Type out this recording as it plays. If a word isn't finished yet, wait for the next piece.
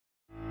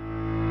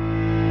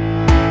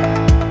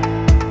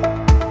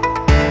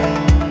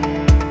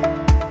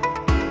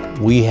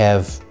We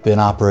have been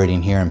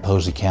operating here in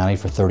Posey County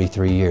for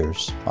 33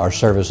 years. Our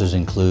services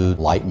include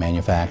light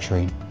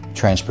manufacturing,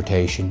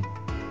 transportation,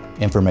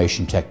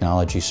 information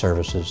technology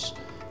services,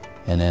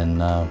 and then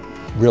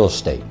real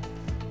estate.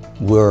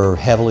 We're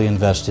heavily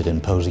invested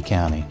in Posey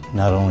County,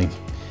 not only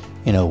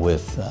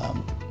with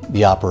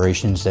the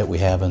operations that we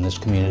have in this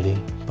community,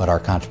 but our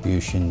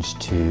contributions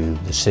to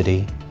the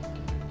city,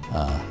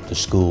 the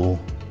school.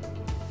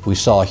 We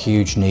saw a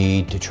huge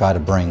need to try to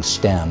bring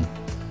STEM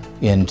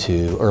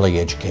into early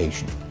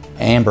education.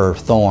 Amber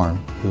Thorne,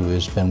 who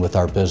has been with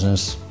our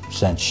business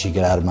since she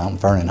got out of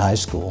Mount Vernon High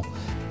School,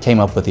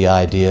 came up with the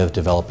idea of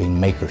developing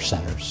maker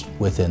centers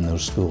within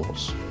those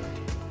schools.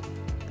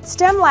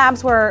 STEM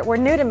labs were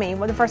new to me,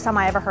 the first time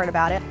I ever heard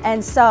about it.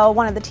 And so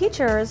one of the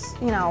teachers,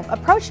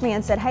 approached me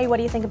and said, "Hey, what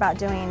do you think about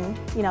doing,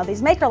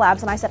 these maker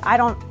labs?" And I said, I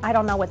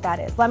don't know what that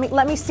is.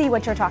 Let me see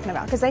what you're talking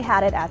about," because they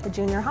had it at the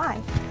junior high.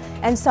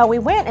 And so we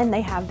went, and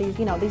they have these,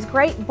 these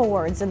great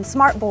boards and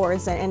smart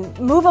boards and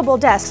movable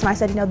desks. And I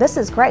said, this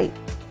is great.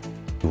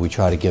 We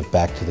try to give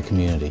back to the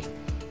community,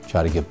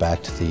 try to give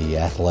back to the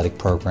athletic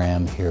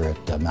program here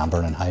at Mount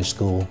Vernon High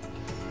School.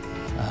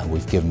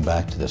 We've given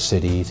back to the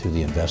city through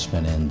the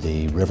investment in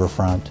the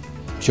riverfront.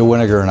 Joe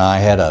Winiger and I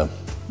had a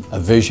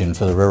vision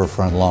for the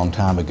riverfront a long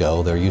time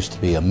ago. There used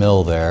to be a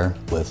mill there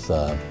with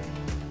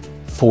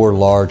 4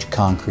 large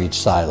concrete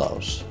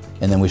silos.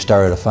 And then we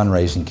started a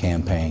fundraising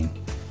campaign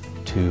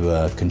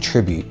to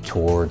contribute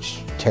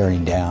towards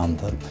tearing down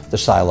the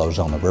silos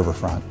on the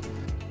riverfront.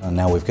 And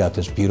now we've got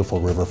this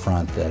beautiful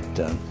riverfront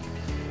that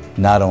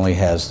not only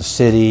has the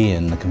city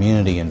and the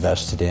community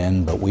invested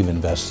in, but we've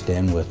invested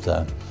in with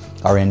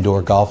our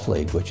indoor golf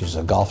league, which is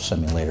a golf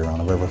simulator on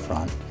the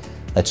riverfront.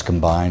 That's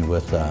combined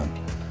with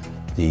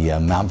the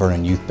Mount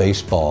Vernon Youth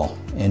Baseball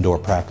indoor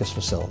practice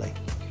facility.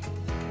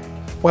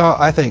 Well,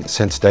 I think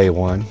since day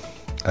one,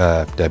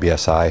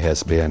 WSI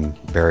has been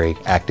very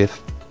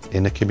active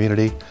in the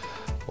community.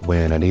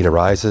 When a need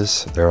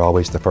arises, they're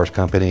always the first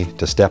company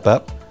to step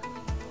up.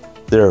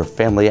 They're a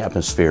family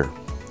atmosphere.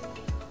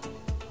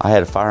 I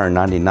had a fire in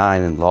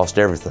 '99 and lost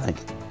everything.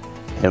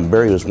 And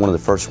Barry was one of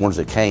the first ones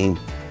that came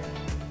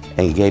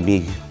and gave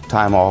me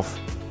time off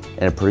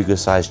and a pretty good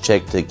sized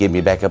check to get me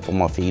back up on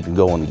my feet and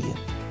going again.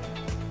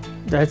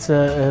 That's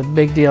a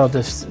big deal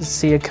to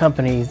see a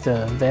company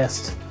to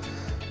invest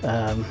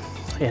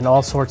in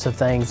all sorts of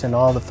things, and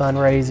all the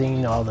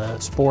fundraising, all the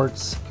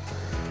sports.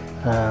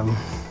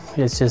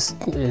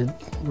 It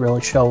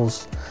really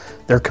shows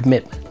their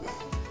commitment.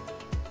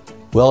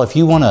 Well, if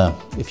you want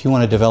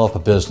to develop a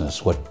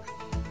business, what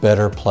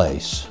better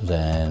place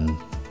than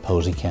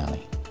Posey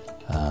County?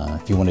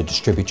 If you want to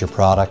distribute your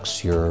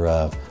products,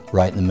 you're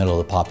right in the middle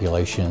of the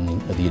population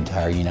of the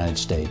entire United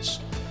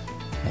States.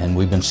 And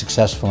we've been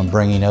successful in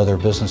bringing other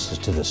businesses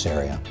to this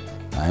area.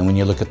 And when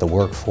you look at the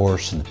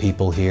workforce and the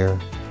people here,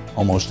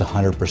 almost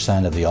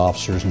 100% of the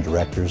officers and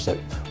directors that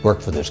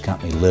work for this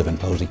company live in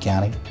Posey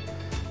County.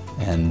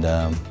 And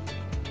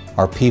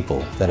our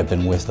people that have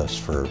been with us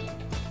for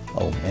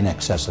in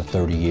excess of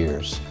 30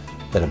 years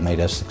that have made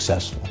us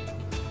successful.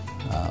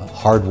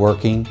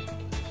 Hardworking,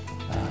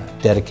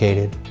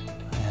 dedicated,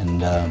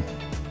 and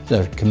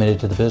they're committed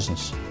to the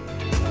business.